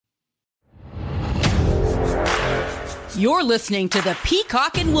You're listening to the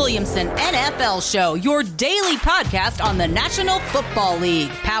Peacock and Williamson NFL Show, your daily podcast on the National Football League,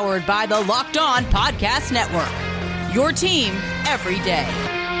 powered by the Locked On Podcast Network. Your team every day.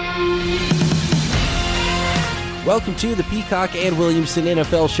 Welcome to the Peacock and Williamson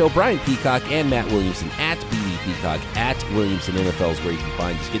NFL Show. Brian Peacock and Matt Williamson at BD Peacock at Williamson NFL is where you can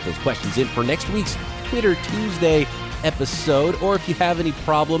find us. Get those questions in for next week's Twitter Tuesday episode, or if you have any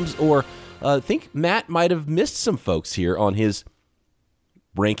problems or think Matt might have missed some folks here on his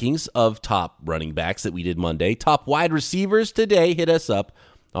rankings of top running backs that we did Monday. Top wide receivers today. Hit us up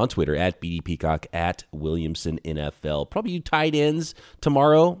on Twitter at BD Peacock at Williamson NFL. Probably you tight ends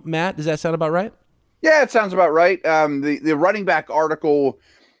tomorrow, Matt. Does that sound about right? Yeah, it sounds about right. The running back article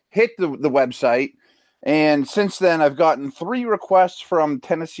hit the website, and since then I've gotten 3 requests from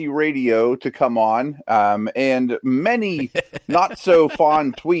Tennessee radio to come on, and many not so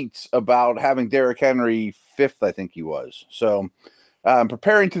fond tweets about having Derrick Henry 5th, I think he was. So I'm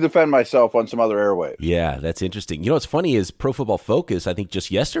preparing to defend myself on some other airwaves. Yeah, that's interesting. You know what's funny is Pro Football Focus, I think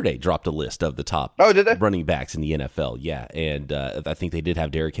just yesterday, dropped a list of the top running backs in the NFL. Yeah, and I think they did have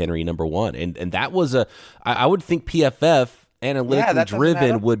Derrick Henry number 1. And that was I would think PFF, analytically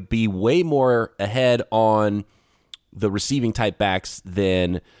driven, would be way more ahead on the receiving type backs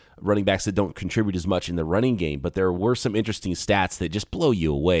than running backs that don't contribute as much in the running game. But there were some interesting stats that just blow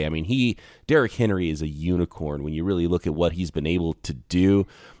you away. I mean, Derrick Henry is a unicorn when you really look at what he's been able to do.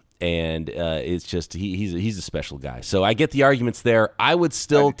 And it's just he's a special guy. So I get the arguments there. I would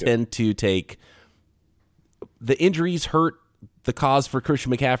still tend to take the injuries hurt the cause for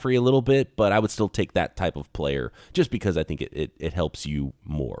Christian McCaffrey a little bit, but I would still take that type of player just because I think it helps you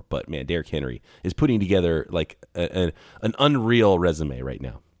more. But man, Derrick Henry is putting together like an unreal resume right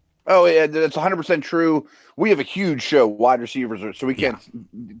now. Oh, yeah, that's 100% true. We have a huge show, wide receivers, so we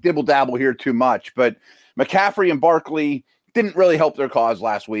can't dibble-dabble here too much. But McCaffrey and Barkley didn't really help their cause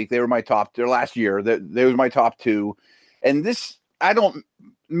last week. They were my top, their last year. They were my top 2. And this, I don't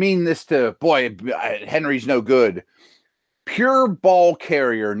mean this to, boy, Henry's no good. Pure ball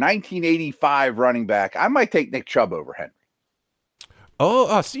carrier, 1985 running back. I might take Nick Chubb over Henry.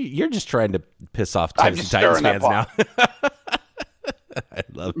 Oh, see, you're just trying to piss off Tennessee Titans fans now. I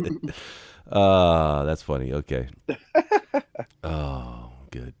love it. That's funny. Okay. Oh,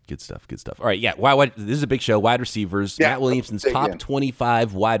 good stuff. All right, yeah. This is a big show. Wide receivers. Yeah, Matt Williamson's top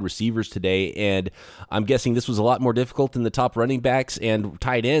 25 wide receivers today, and I'm guessing this was a lot more difficult than the top running backs and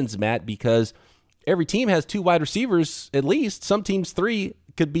tight ends, Matt, because every team has 2 wide receivers at least. Some teams 3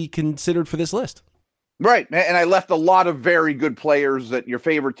 could be considered for this list. Right, and I left a lot of very good players that your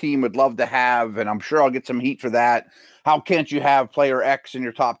favorite team would love to have, and I'm sure I'll get some heat for that. How can't you have player X in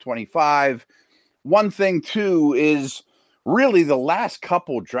your top 25? One thing, too, is really the last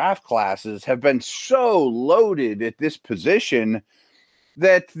couple draft classes have been so loaded at this position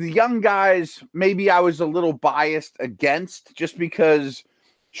that the young guys, maybe I was a little biased against just because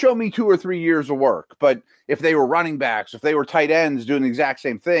show me 2 or 3 years of work. But if they were running backs, if they were tight ends doing the exact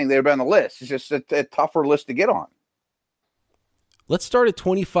same thing, they would be on the list. It's just a tougher list to get on. Let's start at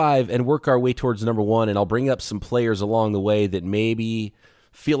 25 and work our way towards number 1, and I'll bring up some players along the way that maybe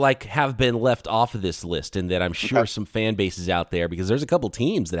feel like have been left off of this list and that I'm sure some fan bases out there, because there's a couple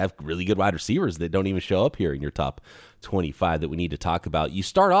teams that have really good wide receivers that don't even show up here in your top 25 that we need to talk about. You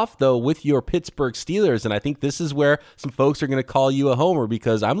start off, though, with your Pittsburgh Steelers, and I think this is where some folks are going to call you a homer,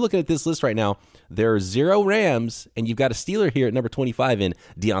 because I'm looking at this list right now. There are 0 Rams, and you've got a Steeler here at number 25 in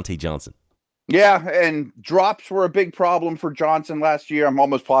Deontay Johnson. Yeah, and drops were a big problem for Johnson last year. I'm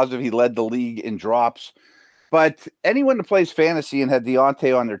almost positive he led the league in drops. But anyone that plays fantasy and had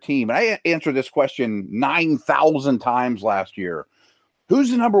Deontay on their team, and I answered this question 9,000 times last year.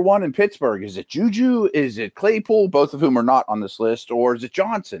 Who's the number 1 in Pittsburgh? Is it Juju? Is it Claypool? Both of whom are not on this list. Or is it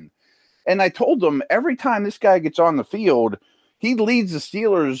Johnson? And I told them every time this guy gets on the field, he leads the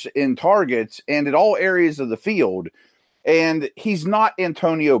Steelers in targets and at all areas of the field. And he's not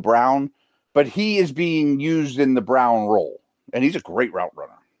Antonio Brown, but he is being used in the Brown role, and he's a great route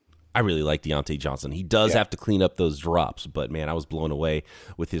runner. I really like Deontay Johnson. He does have to clean up those drops, but, man, I was blown away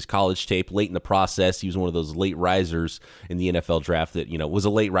with his college tape late in the process. He was one of those late risers in the NFL draft that, was a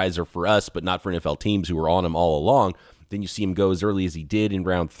late riser for us, but not for NFL teams who were on him all along. Then you see him go as early as he did in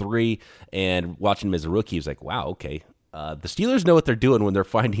round 3, and watching him as a rookie, he was like, wow, okay. The Steelers know what they're doing when they're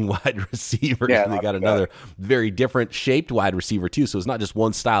finding wide receivers. Yeah, and they got another very different shaped wide receiver, too. So it's not just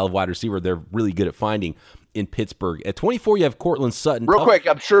one style of wide receiver they're really good at finding in Pittsburgh. At 24, you have Cortland Sutton. Real quick,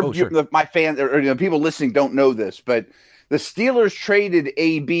 I'm sure my fans or people listening don't know this, but the Steelers traded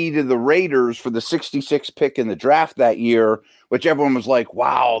AB to the Raiders for the 66th pick in the draft that year, which everyone was like,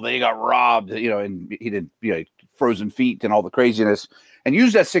 wow, they got robbed, and he didn't, frozen feet and all the craziness, and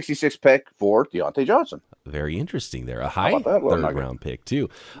use that 66 pick for Diontae Johnson. Very interesting there. A high third-round pick, too.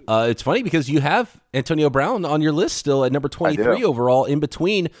 It's funny because you have Antonio Brown on your list still at number 23 overall. In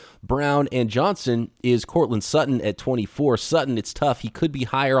between Brown and Johnson is Courtland Sutton at 24. Sutton, it's tough. He could be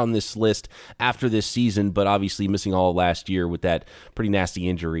higher on this list after this season, but obviously missing all last year with that pretty nasty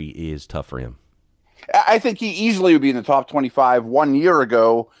injury is tough for him. I think he easily would be in the top 25 1 year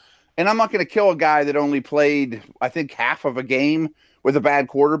ago, and I'm not going to kill a guy that only played, I think, half of a game with a bad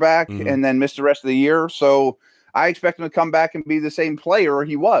quarterback and then missed the rest of the year. So I expect him to come back and be the same player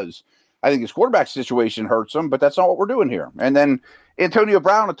he was. I think his quarterback situation hurts him, but that's not what we're doing here. And then Antonio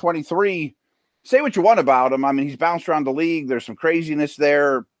Brown at 23, say what you want about him. I mean, he's bounced around the league. There's some craziness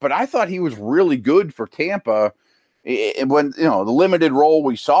there, but I thought he was really good for Tampa when, the limited role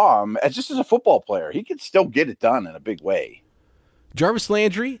we saw him as just as a football player. He could still get it done in a big way. Jarvis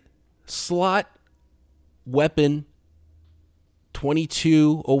Landry, slot weapon,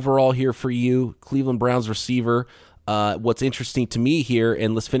 22 overall here for you, Cleveland Browns receiver. What's interesting to me here,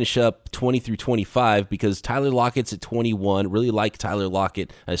 and let's finish up 20 through 25 because Tyler Lockett's at 21. Really like Tyler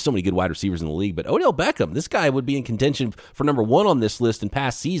Lockett. There's so many good wide receivers in the league, but Odell Beckham, this guy would be in contention for number 1 on this list in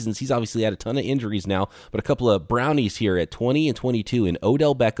past seasons. He's obviously had a ton of injuries now, but a couple of brownies here at 20 and 22 in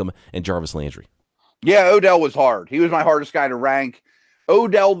Odell Beckham and Jarvis Landry. Yeah, Odell was hard. He was my hardest guy to rank.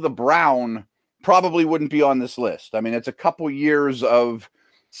 Odell the Brown probably wouldn't be on this list. I mean, it's a couple years of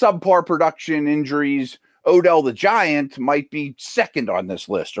subpar production, injuries. Odell the Giant might be second on this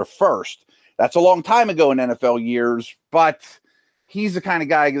list or first. That's a long time ago in NFL years, but he's the kind of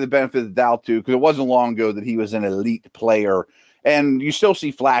guy I give the benefit of the doubt to because it wasn't long ago that he was an elite player, and you still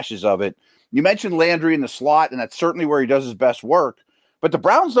see flashes of it. You mentioned Landry in the slot, and that's certainly where he does his best work, but the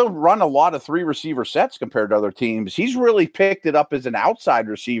Browns don't run a lot of 3-receiver sets compared to other teams. He's really picked it up as an outside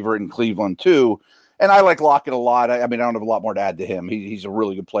receiver in Cleveland too, and I like Lockett a lot. I mean, I don't have a lot more to add to him. He's a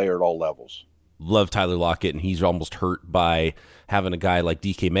really good player at all levels. Love Tyler Lockett, and he's almost hurt by having a guy like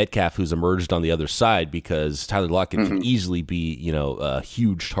DK Metcalf who's emerged on the other side because Tyler Lockett can easily be, a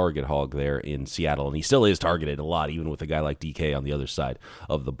huge target hog there in Seattle, and he still is targeted a lot, even with a guy like DK on the other side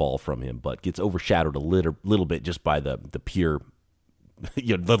of the ball from him, but gets overshadowed a little bit just by the pure,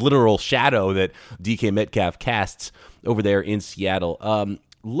 the literal shadow that DK Metcalf casts over there in Seattle.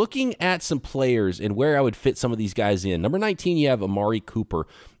 Looking at some players and where I would fit some of these guys in, number 19, you have Amari Cooper.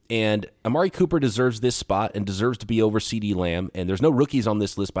 And Amari Cooper deserves this spot and deserves to be over CeeDee Lamb. And there's no rookies on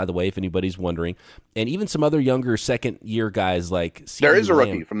this list, by the way, if anybody's wondering. And even some other younger second-year guys like CeeDee There is a Lamb.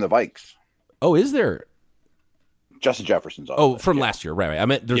 rookie from the Vikes. Oh, is there? Justin Jefferson's on the list, from last year. Right. I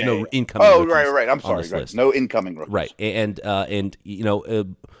meant there's no incoming rookies. Right. I'm sorry. Right. No incoming rookies. Right. And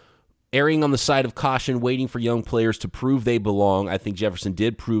erring on the side of caution, waiting for young players to prove they belong. I think Jefferson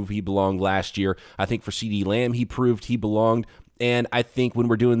did prove he belonged last year. I think for CeeDee Lamb, he proved he belonged. And I think when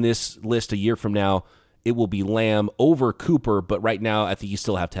we're doing this list a year from now, it will be Lamb over Cooper. But right now, I think you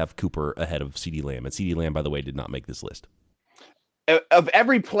still have to have Cooper ahead of CeeDee Lamb. And CeeDee Lamb, by the way, did not make this list. Of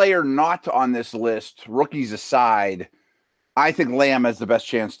every player not on this list, rookies aside, I think Lamb has the best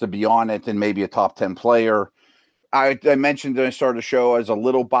chance to be on it and maybe a top 10 player. I mentioned when I started the show, I was a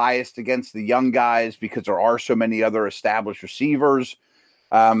little biased against the young guys because there are so many other established receivers.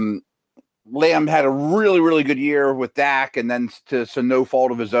 Lamb had a really, really good year with Dak, and then to no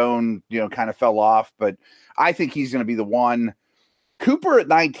fault of his own, kind of fell off. But I think he's going to be the one. Cooper at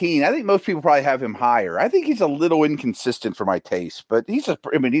 19, I think most people probably have him higher. I think he's a little inconsistent for my taste, but he's a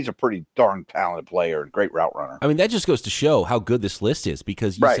pretty darn talented player and great route runner. I mean, that just goes to show how good this list is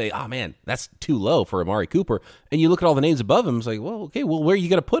because you say, oh, man, that's too low for Amari Cooper. And you look at all the names above him, it's like, well, okay, where are you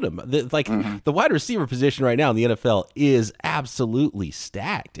going to put him? The wide receiver position right now in the NFL is absolutely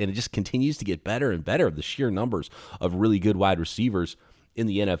stacked, and it just continues to get better and better. The sheer numbers of really good wide receivers in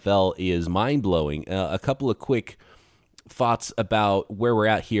the NFL is mind-blowing. A couple of quick thoughts about where we're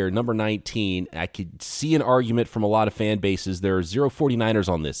at here. Number 19, I could see an argument from a lot of fan bases. There are 0 49ers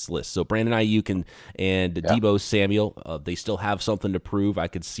on this list. So Brandon Ayuk and Deebo Samuel, they still have something to prove. I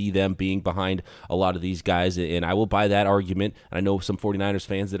could see them being behind a lot of these guys, and I will buy that argument. I know some 49ers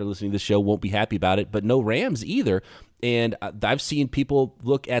fans that are listening to this show won't be happy about it, but no Rams either. And I've seen people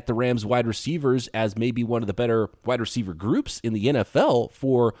look at the Rams wide receivers as maybe one of the better wide receiver groups in the NFL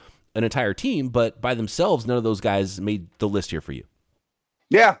for an entire team, but by themselves, none of those guys made the list here for you.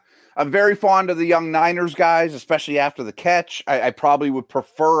 Yeah, I'm very fond of the young Niners guys, especially after the catch. I probably would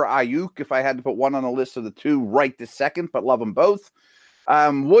prefer Ayuk if I had to put one on the list of the two right this second, but love them both.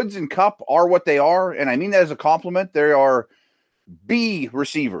 Woods and Kupp are what they are, and I mean that as a compliment. They are B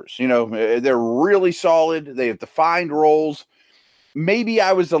receivers. They're really solid. They have defined roles. maybe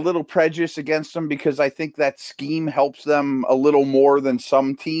I was a little prejudiced against them because I think that scheme helps them a little more than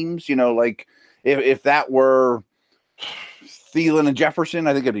some teams. Like if that were Thielen and Jefferson,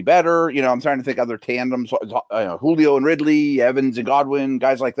 I think it'd be better. I'm trying to think other tandems, Julio and Ridley, Evans and Godwin,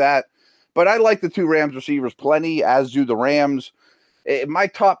 guys like that. But I like the two Rams receivers plenty, as do the Rams. My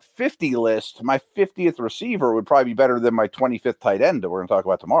top 50 list, my 50th receiver would probably be better than my 25th tight end that we're going to talk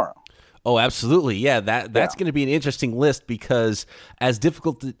about tomorrow. Oh, absolutely. Yeah, that's going to be an interesting list because as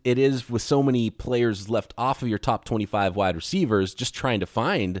difficult it is with so many players left off of your top 25 wide receivers, just trying to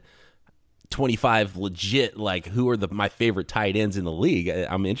find 25 legit, like who are my favorite tight ends in the league.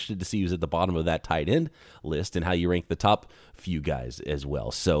 I'm interested to see who's at the bottom of that tight end list and how you rank the top few guys as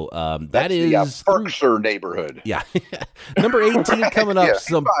well. So that is the Berkshire neighborhood. Yeah. Number 18 coming up.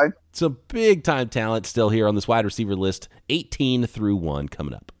 Some big time talent still here on this wide receiver list. 18 through 1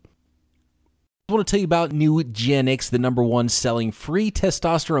 coming up. I want to tell you about Nugenix, the number one selling free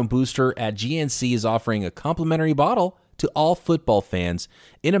testosterone booster at GNC is offering a complimentary bottle to all football fans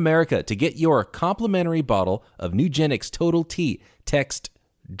in America. To get your complimentary bottle of Nugenix Total T, text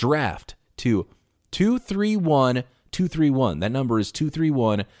DRAFT to 231231. That number is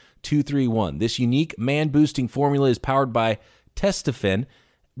 231231. This unique man-boosting formula is powered by Testofen,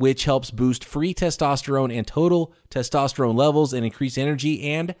 which helps boost free testosterone and total testosterone levels and increase energy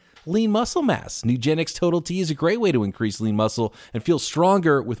and lean muscle mass. Nugenix Total T is a great way to increase lean muscle and feel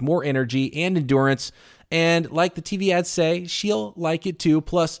stronger with more energy and endurance. And like the TV ads say, she'll like it too.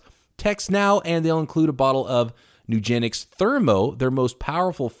 Plus, text now and they'll include a bottle of Nugenix Thermo, their most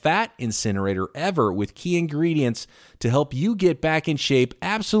powerful fat incinerator ever, with key ingredients to help you get back in shape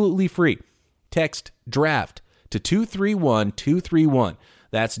absolutely free. Text DRAFT to 231231.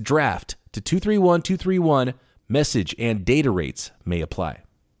 That's DRAFT to 231231. Message and data rates may apply.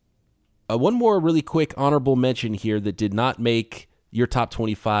 One more really quick honorable mention here that did not make your top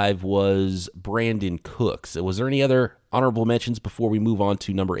 25 was Brandon Cooks. Was there any other honorable mentions before we move on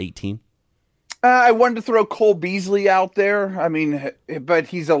to number 18? I wanted to throw Cole Beasley out there. I mean, but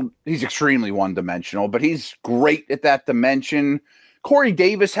he's extremely one-dimensional, but he's great at that dimension. Corey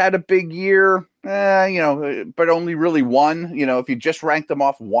Davis had a big year, but only really one. If you just ranked them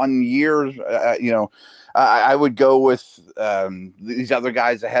off 1 year, I would go with these other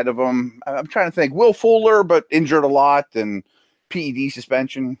guys ahead of him. I'm trying to think. Will Fuller, but injured a lot and PED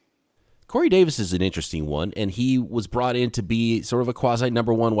suspension. Corey Davis is an interesting one, and he was brought in to be sort of a quasi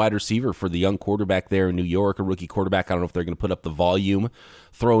number one wide receiver for the young quarterback there in New York, a rookie quarterback. I don't know if they're going to put up the volume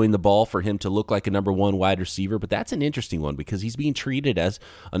throwing the ball for him to look like a number one wide receiver, but that's an interesting one because he's being treated as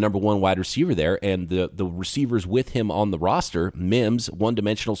a number one wide receiver there, and the receivers with him on the roster, Mims,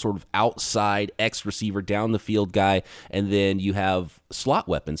 one-dimensional sort of outside X receiver, down the field guy, and then you have slot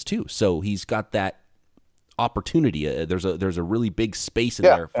weapons too. So he's got that opportunity. There's a really big space in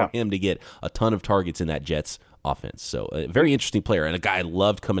there for him to get a ton of targets in that Jets offense. So a very interesting player and a guy I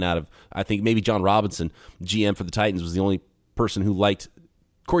loved coming out of, I think maybe John Robinson, GM for the Titans, was the only person who liked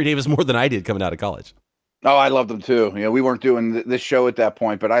Corey Davis more than I did coming out of college. Oh, I loved him too. We weren't doing this show at that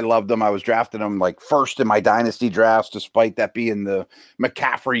point, but I loved him. I was drafting him like first in my dynasty drafts, despite that being the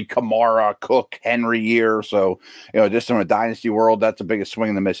McCaffrey, Kamara, Cook, Henry year. So, just in a dynasty world, that's the biggest swing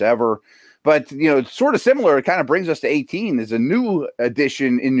and a miss ever. But, it's sort of similar. It kind of brings us to 18. There's a new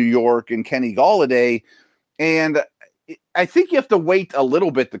addition in New York and Kenny Golladay. And I think you have to wait a little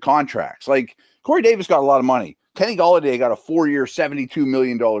bit, the contracts. Like Corey Davis got a lot of money. Kenny Golladay got a 4-year, $72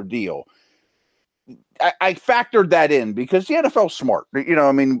 million deal. I factored that in because the NFL's smart.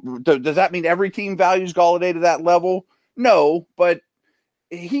 Does that mean every team values Golladay to that level? No, but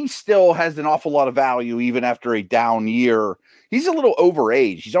he still has an awful lot of value even after a down year. He's a little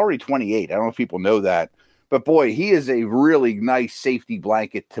overage. He's already 28. I don't know if people know that. But, boy, he is a really nice safety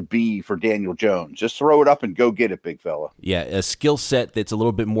blanket to be for Daniel Jones. Just throw it up and go get it, big fella. Yeah, a skill set that's a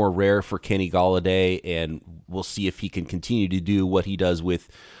little bit more rare for Kenny Golladay, and we'll see if he can continue to do what he does with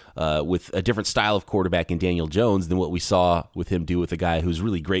a different style of quarterback in Daniel Jones than what we saw with him do with a guy who's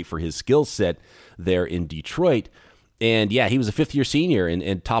really great for his skill set there in Detroit. And, yeah, he was a fifth-year senior,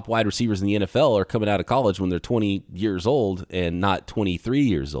 and top wide receivers in the NFL are coming out of college when they're 20 years old and not 23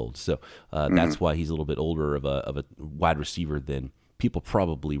 years old. So that's why he's a little bit older of a wide receiver than people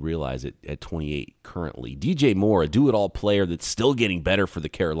probably realize it at 28 currently. DJ Moore, a do-it-all player that's still getting better for the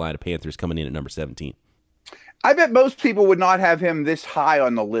Carolina Panthers, coming in at number 17. I bet most people would not have him this high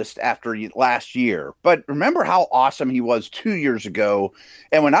on the list after last year. But remember how awesome he was 2 years ago.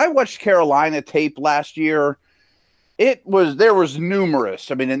 And when I watched Carolina tape last year, there was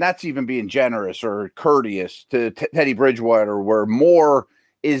numerous. And that's even being generous or courteous to Teddy Bridgewater, where Moore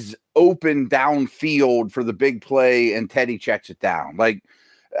is open downfield for the big play and Teddy checks it down. Like,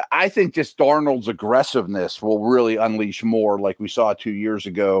 I think just Darnold's aggressiveness will really unleash more like we saw 2 years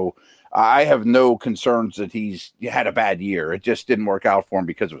ago. I have no concerns that he's had a bad year. It just didn't work out for him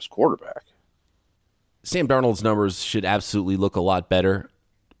because of his quarterback. Sam Darnold's numbers should absolutely look a lot better.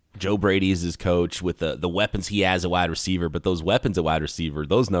 Joe Brady is his coach with the weapons he has at wide receiver, but those weapons at wide receiver,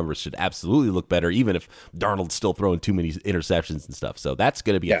 those numbers should absolutely look better, even if Darnold's still throwing too many interceptions and stuff. So that's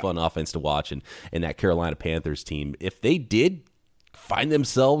going to be a fun offense to watch. And that Carolina Panthers team, if they did find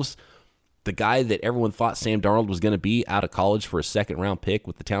themselves the guy that everyone thought Sam Darnold was going to be out of college for a second-round pick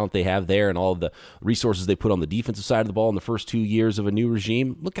with the talent they have there and all of the resources they put on the defensive side of the ball in the first 2 years of a new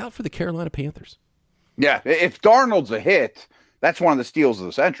regime, look out for the Carolina Panthers. Yeah, if Darnold's a hit, that's one of the steals of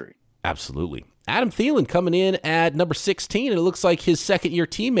the century. Absolutely. Adam Thielen coming in at number 16, and it looks like his second-year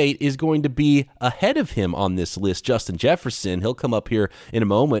teammate is going to be ahead of him on this list, Justin Jefferson. He'll come up here in a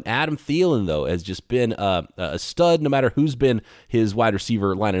moment. Adam Thielen, though, has just been a stud no matter who's been his wide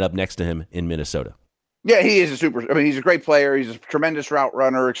receiver lining up next to him in Minnesota. Yeah, he is he's a great player. He's a tremendous route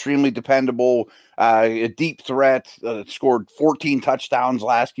runner, extremely dependable, a deep threat, scored 14 touchdowns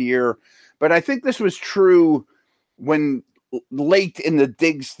last year. But I think this was true when late in the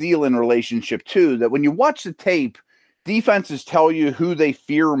Diggs-Thielen relationship too, that when you watch the tape, defenses tell you who they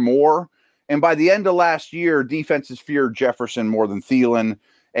fear more. And by the end of last year, defenses feared Jefferson more than Thielen.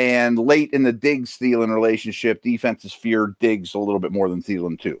 And late in the Diggs-Thielen relationship, defenses feared Diggs a little bit more than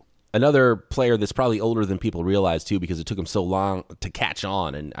Thielen too. Another player that's probably older than people realize too, because it took him so long to catch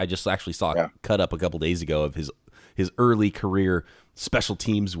on. And I just actually saw a cut up a couple days ago of his early career special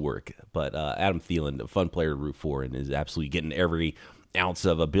teams work. But Adam Thielen, a fun player to root for, and is absolutely getting every ounce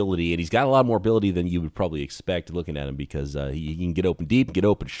of ability. And he's got a lot more ability than you would probably expect looking at him, because he can get open deep, get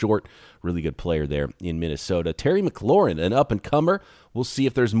open short. Really good player there in Minnesota. Terry McLaurin, an up-and-comer. We'll see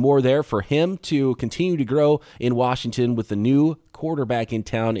if there's more there for him to continue to grow in Washington with the new quarterback in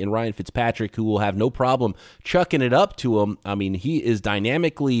town in Ryan Fitzpatrick, who will have no problem chucking it up to him. I mean, he is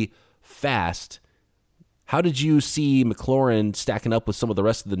dynamically fast. How did you see McLaurin stacking up with some of the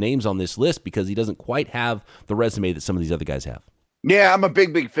rest of the names on this list? Because he doesn't quite have the resume that some of these other guys have. Yeah, I'm a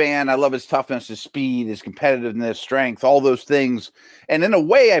big fan. I love his toughness, his speed, his competitiveness, strength, all those things. And in a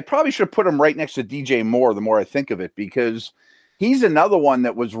way, I probably should put him right next to DJ Moore the more I think of it, because he's another one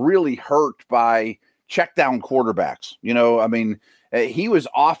that was really hurt by check down quarterbacks. You know, I mean, he was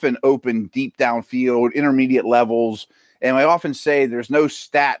often open deep downfield, intermediate levels. And I often say there's no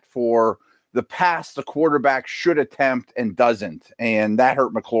stat for the pass the quarterback should attempt and doesn't. And that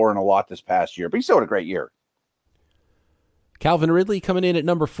hurt McLaurin a lot this past year, but he still had a great year. Calvin Ridley coming in at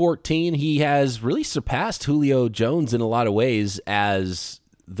number 14. He has really surpassed Julio Jones in a lot of ways as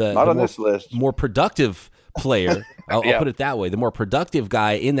the more productive player. I'll put it that way. The more productive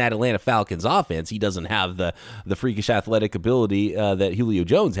guy in that Atlanta Falcons offense. He doesn't have the freakish athletic ability that Julio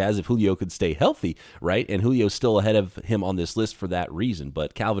Jones has if Julio could stay healthy, right? And Julio's still ahead of him on this list for that reason.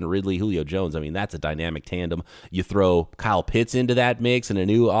 But Calvin Ridley, Julio Jones, I mean, that's a dynamic tandem. You throw Kyle Pitts into that mix and a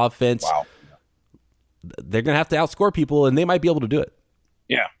new offense. Wow. They're going to have to outscore people, and they might be able to do it.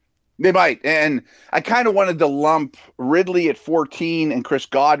 Yeah, they might. And I kind of wanted to lump Ridley at 14 and Chris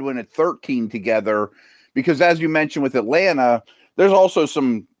Godwin at 13 together, because as you mentioned with Atlanta, there's also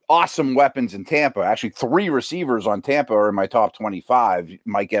some awesome weapons in Tampa. Actually, 3 receivers on Tampa are in my top 25.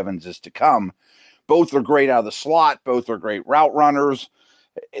 Mike Evans is to come. Both are great out of the slot. Both are great route runners.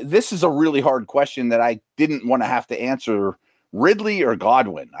 This is a really hard question that I didn't want to have to answer. Ridley or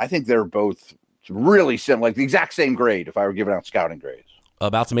Godwin? I think they're both really similar, like the exact same grade if I were giving out scouting grades.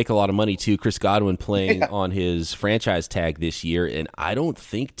 About to make a lot of money, too. Chris Godwin playing on his franchise tag this year, and I don't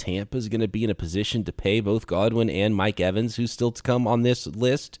think Tampa's going to be in a position to pay both Godwin and Mike Evans, who's still to come on this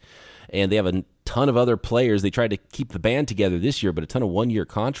list. And they have a ton of other players. They tried to keep the band together this year, but a ton of one-year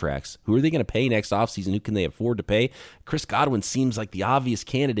contracts. Who are they going to pay next offseason? Who can they afford to pay? Chris Godwin seems like the obvious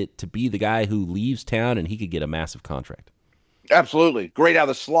candidate to be the guy who leaves town, and he could get a massive contract. Absolutely. Great out of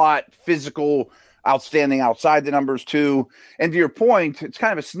the slot, physical, outstanding outside the numbers too. And to your point, it's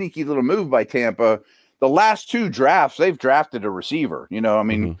kind of a sneaky little move by Tampa. The last 2 drafts, they've drafted a receiver. You know, I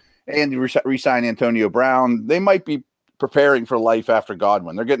mean, and re-sign Antonio Brown. They might be preparing for life after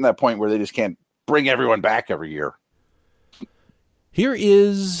Godwin. They're getting to that point where they just can't bring everyone back every year. Here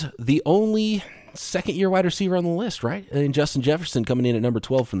is the only second-year wide receiver on the list, right? And Justin Jefferson coming in at number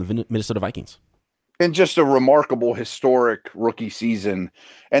 12 from the Minnesota Vikings. And just a remarkable, historic rookie season.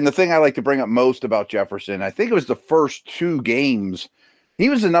 And the thing I like to bring up most about Jefferson, I think it was the first 2 games, he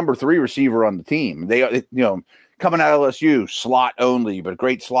was the number 3 receiver on the team. They, you know, coming out of LSU, slot only, but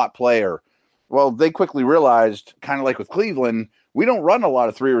great slot player. Well, they quickly realized, kind of like with Cleveland, we don't run a lot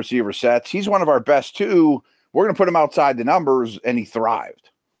of 3 receiver sets. He's one of our best 2. We're going to put him outside the numbers, and he thrived.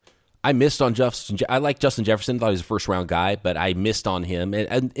 I missed on Justin. I like Justin Jefferson. Thought he was a first-round guy, but I missed on him.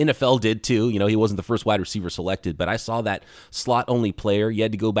 And NFL did too. He wasn't the first wide receiver selected, but I saw that slot-only player. You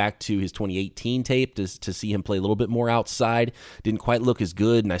had to go back to his 2018 tape to see him play a little bit more outside. Didn't quite look as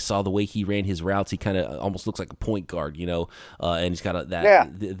good, and I saw the way he ran his routes. He kind of almost looks like a point guard, and he's got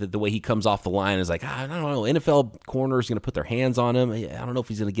the way he comes off the line is like, I don't know, NFL corners going to put their hands on him. I don't know if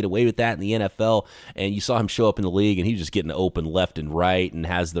he's going to get away with that in the NFL. And you saw him show up in the league, and he was just getting open left and right, and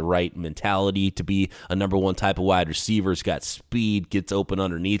has the right mentality to be a number 1 type of wide receiver. He's got speed, gets open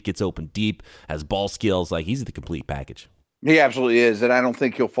underneath, gets open deep, has ball skills. Like, he's the complete package. He absolutely is, and I don't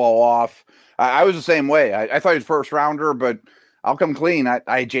think he'll fall off. I was the same way. I thought he was first rounder, but I'll come clean. I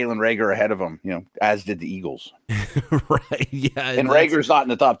had Jalen Reagor ahead of him, as did the Eagles. Right, yeah. And Rager's not in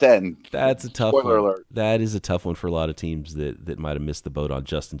the top 10. That's a tough Spoiler one. alert. That is a tough one for a lot of teams that might have missed the boat on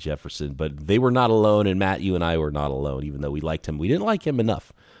Justin Jefferson, but they were not alone, and Matt, you and I were not alone, even though we liked him. We didn't like him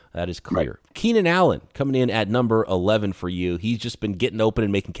enough. That is clear. Right. Keenan Allen coming in at number 11 for you. He's just been getting open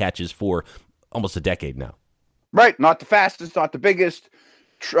and making catches for almost a decade now. Right. Not the fastest, not the biggest.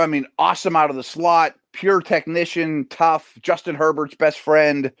 Awesome out of the slot, pure technician, tough, Justin Herbert's best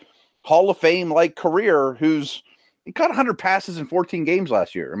friend, Hall of Fame-like career, he caught 100 passes in 14 games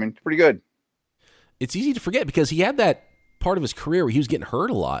last year. Pretty good. It's easy to forget because he had that part of his career where he was getting hurt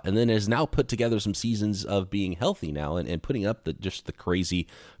a lot and then has now put together some seasons of being healthy now and putting up the crazy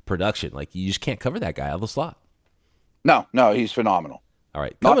production. Like, you just can't cover that guy out of the slot. No, he's phenomenal. All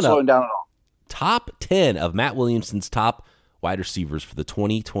right. Not slowing down at all. Top 10 of Matt Williamson's top wide receivers for the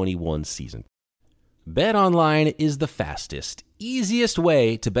 2021 season. BetOnline is the fastest, easiest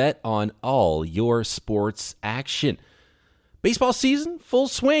way to bet on all your sports action. Baseball season, full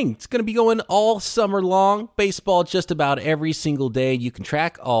swing. It's going to be going all summer long. Baseball just about every single day. You can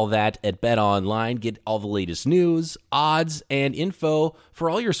track all that at BetOnline. Get all the latest news, odds, and info for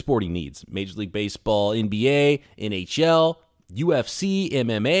all your sporting needs. Major League Baseball, NBA, NHL, UFC,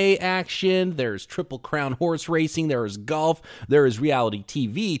 MMA action. There's Triple Crown horse racing. There is golf. There is reality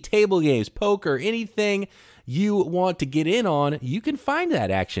TV, table games, poker, anything you want to get in on. You can find that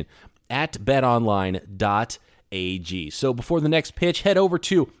action at betonline.ag. So before the next pitch, head over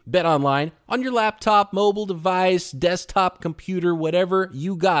to BetOnline on your laptop, mobile device, desktop, computer, whatever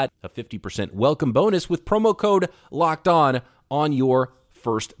you got. A 50% welcome bonus with promo code LOCKEDON on your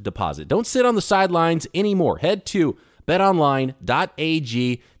first deposit. Don't sit on the sidelines anymore. Head to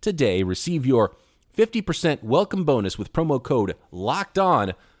betonline.ag today. Receive your 50% welcome bonus with promo code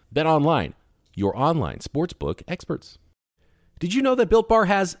LOCKEDON. BetOnline, your online sportsbook experts. Did you know that Built Bar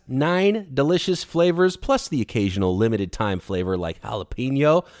has 9 delicious flavors, plus the occasional limited time flavor like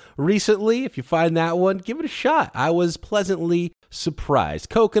jalapeno? Recently, if you find that one, give it a shot. I was pleasantly surprised.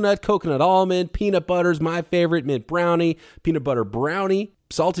 Coconut almond, peanut butter's my favorite, mint brownie, peanut butter brownie,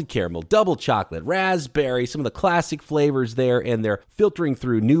 salted caramel, double chocolate, raspberry, some of the classic flavors there, and they're filtering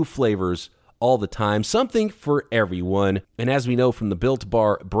through new flavors all the time. Something for everyone. And as we know from the Built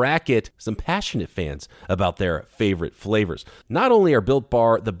Bar bracket, some passionate fans about their favorite flavors. Not only are Built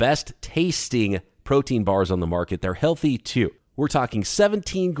Bar the best tasting protein bars on the market, they're healthy too. We're talking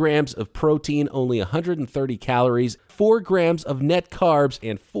 17 grams of protein, only 130 calories, 4 grams of net carbs,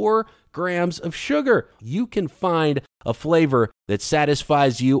 and 4 grams of sugar. You can find a flavor that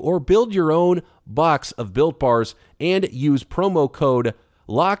satisfies you or build your own box of Built Bars and use promo code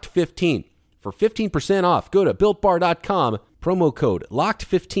LOCKED15 for 15% off. Go to BuiltBar.com, promo code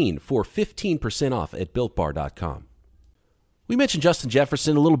LOCKED15 for 15% off at BuiltBar.com. We mentioned Justin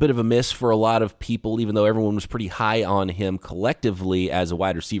Jefferson, a little bit of a miss for a lot of people, even though everyone was pretty high on him collectively as a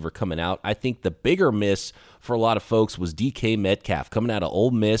wide receiver coming out. I think the bigger miss for a lot of folks was DK Metcalf coming out of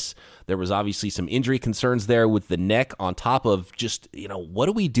Ole Miss. There was obviously some injury concerns there with the neck on top of just, what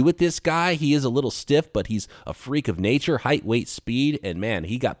do we do with this guy? He is a little stiff, but he's a freak of nature, height, weight, speed, and man,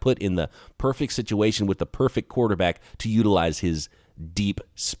 he got put in the perfect situation with the perfect quarterback to utilize his deep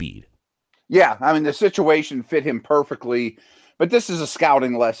speed. Yeah, the situation fit him perfectly. But this is a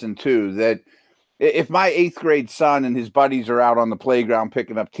scouting lesson, too, that if my 8th grade son and his buddies are out on the playground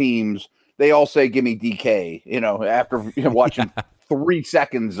picking up teams, they all say, give me DK, after watching 3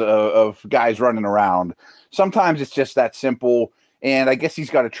 seconds of guys running around. Sometimes it's just that simple. And I guess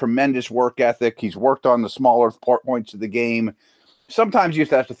he's got a tremendous work ethic. He's worked on the smaller points of the game. Sometimes you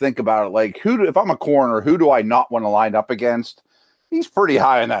just have to think about it like, if I'm a corner, who do I not want to line up against? He's pretty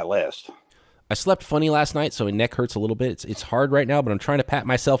high on that list. I slept funny last night, so my neck hurts a little bit. It's hard right now, but I'm trying to pat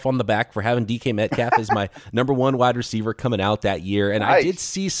myself on the back for having DK Metcalf as my number one wide receiver coming out that year. And nice. I did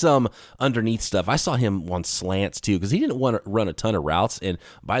see some underneath stuff. I saw him on slants, too, because he didn't want to run a ton of routes. And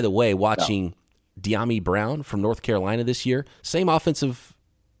by the way, watching De'Ami Brown from North Carolina this year, same offensive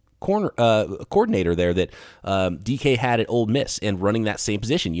coordinator there that DK had at Ole Miss, and running that same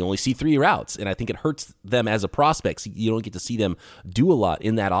position. You only see 3 routes, and I think it hurts them as a prospect. You don't get to see them do a lot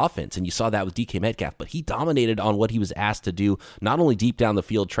in that offense, and you saw that with DK Metcalf, but he dominated on what he was asked to do, not only deep down the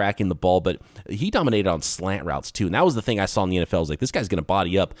field tracking the ball, but he dominated on slant routes too, and that was the thing I saw in the NFL. I was like, this guy's going to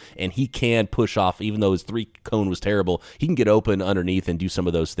body up, and he can push off, even though his 3-cone was terrible, he can get open underneath and do some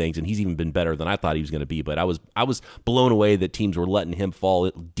of those things, and he's even been better than I thought he was going to be, but I was blown away that teams were letting him fall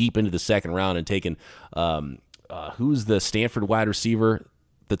deep into the second round and taking who's the Stanford wide receiver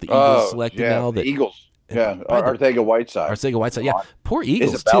that the Eagles selected now? The Eagles. Yeah, Arcega-Whiteside. Arcega-Whiteside, yeah. Poor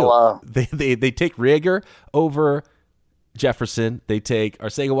Eagles, Isabella. Too. They take Reagor over Jefferson. They take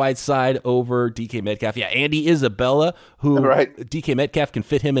Arcega-Whiteside over DK Metcalf. Yeah, Andy Isabella, who DK Metcalf can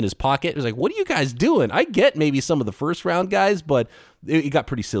fit him in his pocket. It was like, what are you guys doing? I get maybe some of the first-round guys, but it got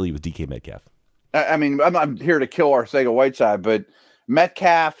pretty silly with DK Metcalf. I mean, I'm not here to kill Arcega-Whiteside, but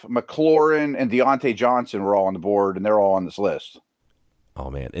Metcalf, McLaurin, and Deontay Johnson were all on the board, and they're all on this list. Oh,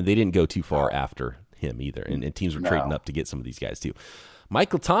 man. And they didn't go too far after him either, and teams were trading up to get some of these guys too.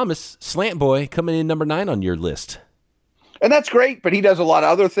 Michael Thomas, slant boy, coming in number 9 on your list. And that's great, but he does a lot of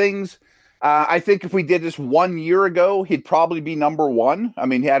other things. I think if we did this 1 year ago, he'd probably be number 1. I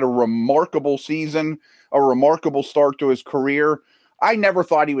mean, he had a remarkable season, a remarkable start to his career. I never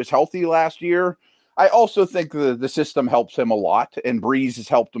thought he was healthy last year. I also think the system helps him a lot, and Breeze has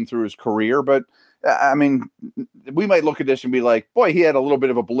helped him through his career. But, I mean, we might look at this and be like, boy, he had a little bit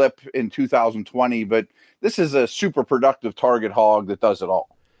of a blip in 2020, but this is a super productive target hog that does it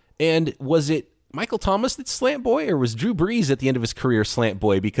all. And was it Michael Thomas that's slant boy, or was Drew Brees at the end of his career slant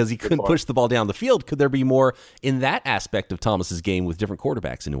boy because he couldn't push the ball down the field? Could there be more in that aspect of Thomas's game with different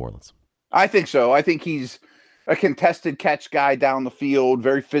quarterbacks in New Orleans? I think so. I think he's a contested catch guy down the field,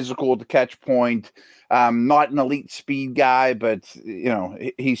 very physical at the catch point, not an elite speed guy, but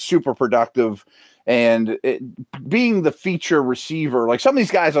he's super productive. And being the feature receiver, like some of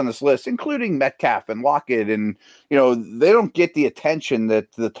these guys on this list, including Metcalf and Lockett, and they don't get the attention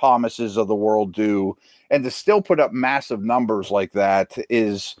that the Thomases of the world do, and to still put up massive numbers like that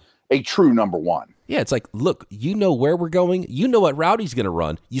is a true number 1. Yeah, it's like, look, you know where we're going, you know what route he's going to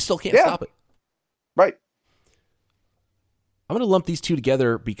run, you still can't stop it. Right. I'm going to lump these two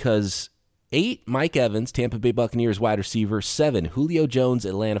together because 8, Mike Evans, Tampa Bay Buccaneers wide receiver. 7, Julio Jones,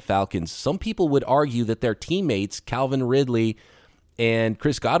 Atlanta Falcons. Some people would argue that their teammates, Calvin Ridley and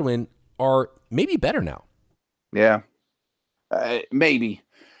Chris Godwin, are maybe better now. Yeah, maybe.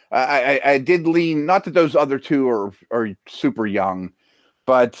 I did lean, not that those other two are super young,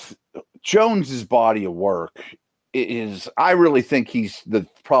 but Jones's body of work is, I really think he's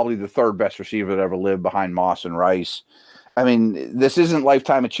probably the 3rd best receiver that ever lived behind Moss and Rice. I mean, this isn't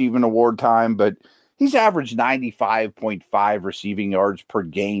Lifetime Achievement Award time, but he's averaged 95.5 receiving yards per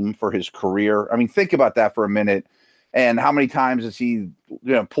game for his career. I mean, think about that for a minute. And how many times has he,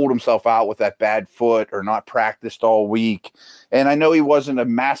 pulled himself out with that bad foot or not practiced all week? And I know he wasn't a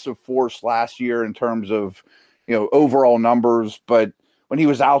massive force last year in terms of, overall numbers, but when he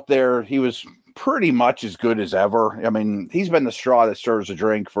was out there, he was pretty much as good as ever. I mean, he's been the straw that stirs the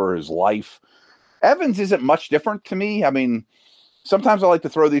drink for his life. Evans isn't much different to me. I mean, sometimes I like to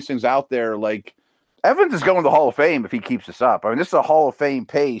throw these things out there. Like, Evans is going to the Hall of Fame if he keeps this up. I mean, this is a Hall of Fame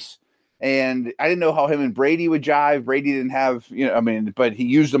pace. And I didn't know how him and Brady would jive. Brady didn't have, but he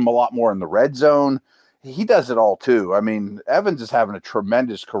used him a lot more in the red zone. He does it all too. I mean, Evans is having a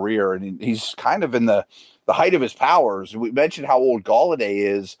tremendous career, and he's kind of in the height of his powers. We mentioned how old Golladay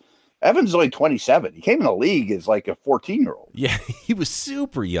is. Evans is only 27. He came in the league as like a 14-year-old. Yeah, he was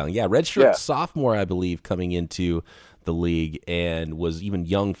super young. Yeah, redshirt sophomore, I believe, coming into the league, and was even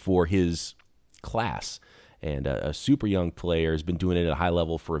young for his class. And a super young player, has been doing it at a high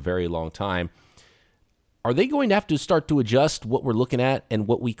level for a very long time. Are they going to have to start to adjust what we're looking at and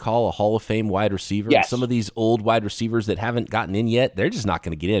what we call a Hall of Fame wide receiver? Yes. Some of these old wide receivers that haven't gotten in yet, they're just not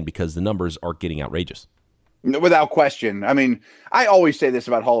going to get in because the numbers are getting outrageous. Without question. I mean, I always say this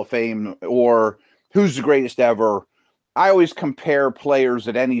about Hall of Fame or who's the greatest ever. I always compare players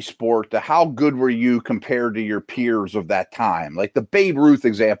at any sport to how good were you compared to your peers of that time. Like the Babe Ruth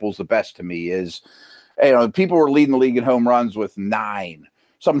example is the best to me is, people were leading the league in home runs with 9.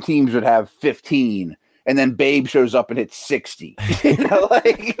 Some teams would have 15, and then Babe shows up and hits 60. And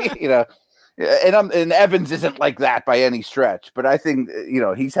Evans isn't like that by any stretch, but I think,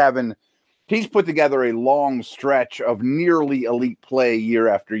 he's having he's put together a long stretch of nearly elite play year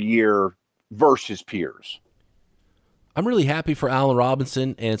after year versus his peers. I'm really happy for Allen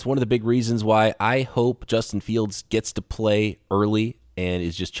Robinson, and it's one of the big reasons why I hope Justin Fields gets to play early and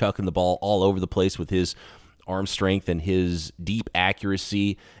is just chucking the ball all over the place with his arm strength and his deep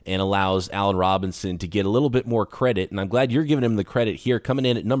accuracy, and allows Allen Robinson to get a little bit more credit. And I'm glad you're giving him the credit here, coming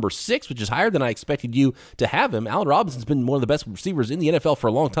in at number 6, which is higher than I expected you to have him. Allen Robinson's been one of the best receivers in the NFL for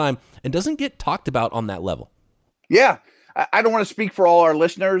a long time and doesn't get talked about on that level. Yeah, I don't want to speak for all our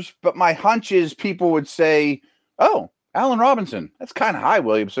listeners, but my hunch is people would say, oh, Allen Robinson, that's kind of high,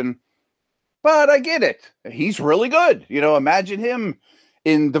 Williamson. But I get it. He's really good. Imagine him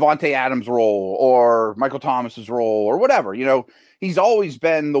in Devontae Adams' role or Michael Thomas's role or whatever. He's always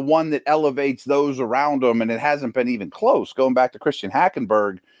been the one that elevates those around him, and it hasn't been even close. Going back to Christian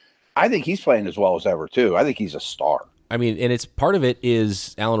Hackenberg, I think he's playing as well as ever, too. I think he's a star. I mean, and it's part of it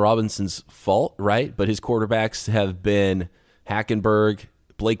is Allen Robinson's fault, right? But his quarterbacks have been Hackenberg,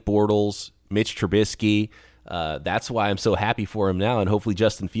 Blake Bortles, Mitch Trubisky. That's why I'm so happy for him now, and hopefully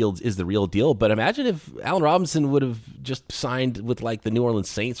Justin Fields is the real deal. But imagine if Allen Robinson would have just signed with like the New Orleans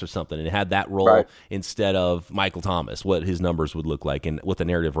Saints or something and had that role instead of Michael Thomas, what his numbers would look like and what the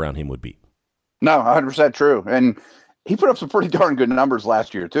narrative around him would be. No, 100% true. And he put up some pretty darn good numbers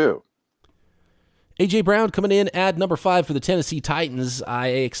last year too. A.J. Brown coming in at number 5 for the Tennessee Titans. I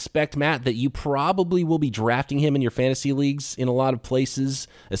expect, Matt, that you probably will be drafting him in your fantasy leagues in a lot of places,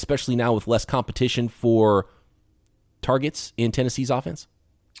 especially now with less competition for targets in Tennessee's offense.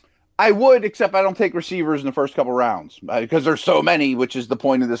 I would, except I don't take receivers in the first couple rounds because there's so many, which is the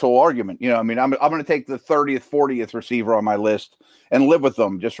point of this whole argument. I'm going to take the 30th, 40th receiver on my list and live with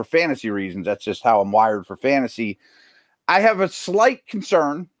them just for fantasy reasons. That's just how I'm wired for fantasy. I have a slight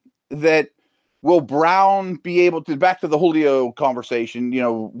concern that will Brown be able to, back to the Julio conversation,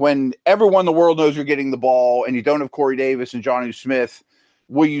 when everyone in the world knows you're getting the ball and you don't have Corey Davis and Jonnu Smith,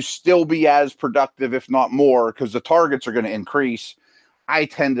 will you still be as productive, if not more, because the targets are going to increase? I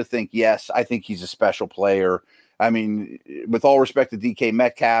tend to think yes. I think he's a special player. I mean, with all respect to DK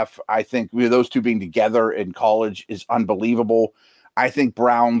Metcalf, I think those two being together in college is unbelievable. I think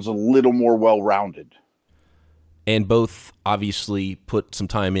Brown's a little more well-rounded. And both obviously put some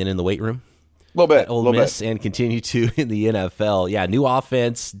time in the weight room. A little bit. Ole Miss and continue to in the NFL. Yeah, new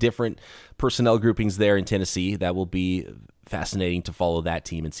offense, different personnel groupings there in Tennessee. That will be fascinating to follow that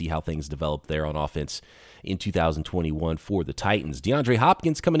team and see how things develop there on offense in 2021 for the Titans. DeAndre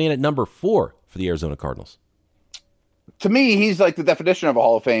Hopkins coming in at number 4 for the Arizona Cardinals. To me, he's like the definition of a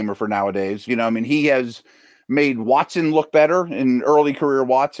Hall of Famer for nowadays. He has made Watson look better in early career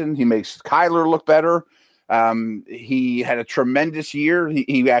Watson. He makes Kyler look better. He had a tremendous year.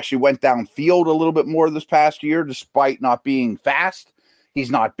 He actually went downfield a little bit more this past year, despite not being fast.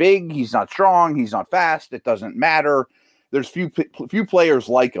 He's not big. He's not strong. He's not fast. It doesn't matter. There's few players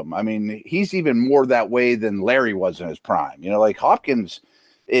like him. I mean, he's even more that way than Larry was in his prime. Like Hopkins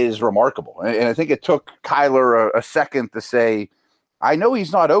is remarkable. And I think it took Kyler a second to say, I know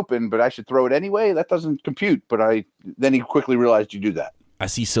he's not open, but I should throw it anyway. That doesn't compute. But then he quickly realized you do that. I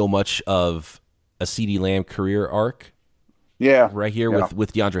see so much of a CeeDee Lamb career arc right here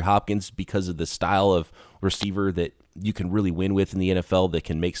with DeAndre Hopkins because of the style of receiver that you can really win with in the NFL that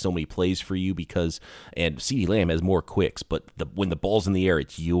can make so many plays for you and CeeDee Lamb has more quicks, but when the ball's in the air,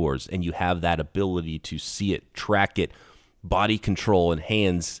 it's yours, and you have that ability to see it, track it, body control, and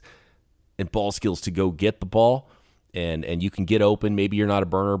hands and ball skills to go get the ball. And you can get open. Maybe you're not a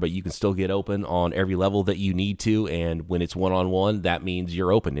burner, but you can still get open on every level that you need to. And when it's one-on-one, that means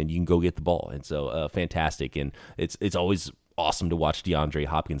you're open and you can go get the ball. And so fantastic. And it's always awesome to watch DeAndre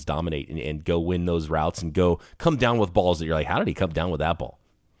Hopkins dominate and go win those routes and go come down with balls that you're like, how did he come down with that ball?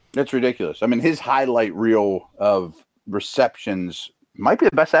 That's ridiculous. I mean, his highlight reel of receptions might be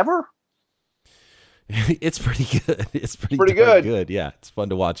the best ever. It's pretty good. It's pretty good. Yeah, it's fun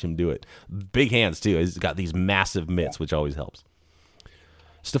to watch him do it. Big hands, too. He's got these massive mitts, which always helps.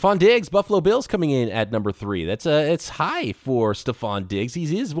 Stephon Diggs, Buffalo Bills coming in at number 3. It's high for Stephon Diggs.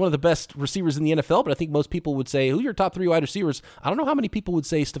 He is one of the best receivers in the NFL, but I think most people would say, who are your top 3 wide receivers? I don't know how many people would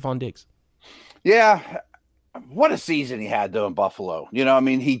say Stephon Diggs. Yeah, what a season he had, though, in Buffalo.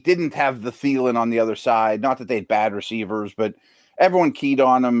 He didn't have the Thielen on the other side. Not that they had bad receivers, but everyone keyed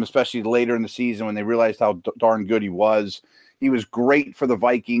on him, especially later in the season when they realized how darn good he was. He was great for the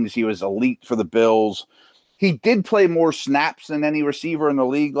Vikings. He was elite for the Bills. He did play more snaps than any receiver in the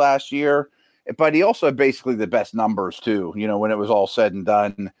league last year, but he also had basically the best numbers too, when it was all said and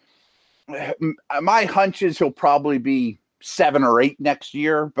done. My hunch is he'll probably be 7 or 8 next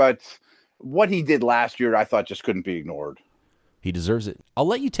year, but what he did last year, I thought just couldn't be ignored. He deserves it. I'll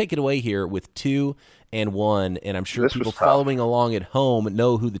let you take it away here with 2 and 1, and I'm sure people following along at home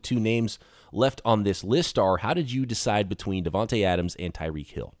know who the 2 names left on this list are. How did you decide between Davante Adams and Tyreek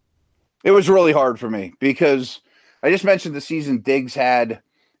Hill? It was really hard for me because I just mentioned the season Diggs had.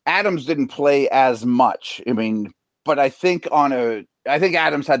 Adams didn't play as much. I mean, but I think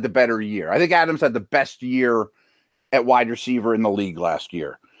Adams had the better year. I think Adams had the best year at wide receiver in the league last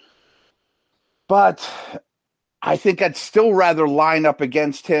year. But I think I'd still rather line up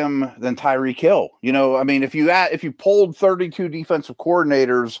against him than Tyreek Hill. You know, I mean, if you polled 32 defensive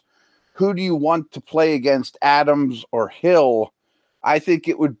coordinators, who do you want to play against, Adams or Hill? I think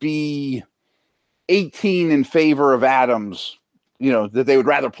it would be 18 in favor of Adams, you know, that they would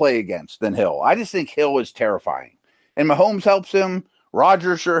rather play against than Hill. I just think Hill is terrifying. And Mahomes helps him.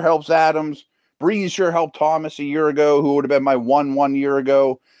 Rodgers sure helps Adams. Breeze sure helped Thomas a year ago, who would have been my 1 year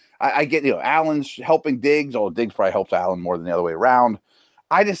ago. I get, you know, Allen's helping Diggs, although Diggs probably helps Allen more than the other way around.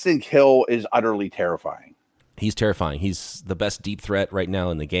 I just think Hill is utterly terrifying. He's terrifying. He's the best deep threat right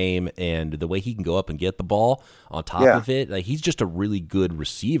now in the game, and the way he can go up and get the ball on top of it, like, he's just a really good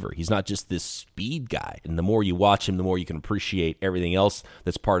receiver. He's not just this speed guy. And the more you watch him, the more you can appreciate everything else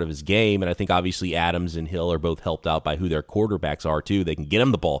that's part of his game. And I think obviously Adams and Hill are both helped out by who their quarterbacks are too. They can get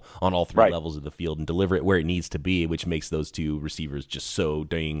him the ball on all 3 levels of the field and deliver it where it needs to be, which makes those 2 receivers just so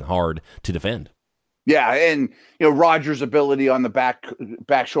dang hard to defend. Yeah, and you know, Rodgers' ability on the back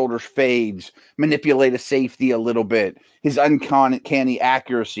shoulders fades, manipulate a safety a little bit, his uncanny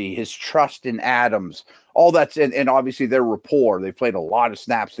accuracy, his trust in Adams, all that's and obviously their rapport. They've played a lot of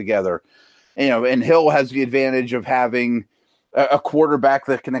snaps together. You know, and Hill has the advantage of having a quarterback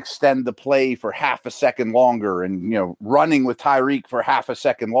that can extend the play for half a second longer, and you know, running with Tyreek for half a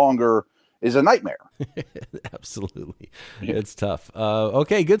second longer is a nightmare. Absolutely. It's tough.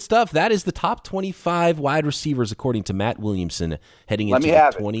 Okay, good stuff. That is the top 25 wide receivers, according to Matt Williamson, heading into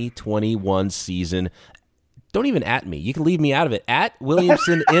the 2021 season. Don't even at me. You can leave me out of it. At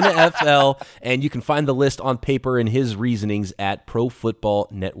Williamson NFL, and you can find the list on paper and his reasonings at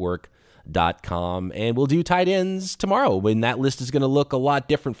ProFootballNetwork.com. And we'll do tight ends tomorrow when that list is going to look a lot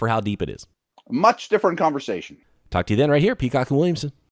different for how deep it is. Much different conversation. Talk to you then right here, Peacock and Williamson.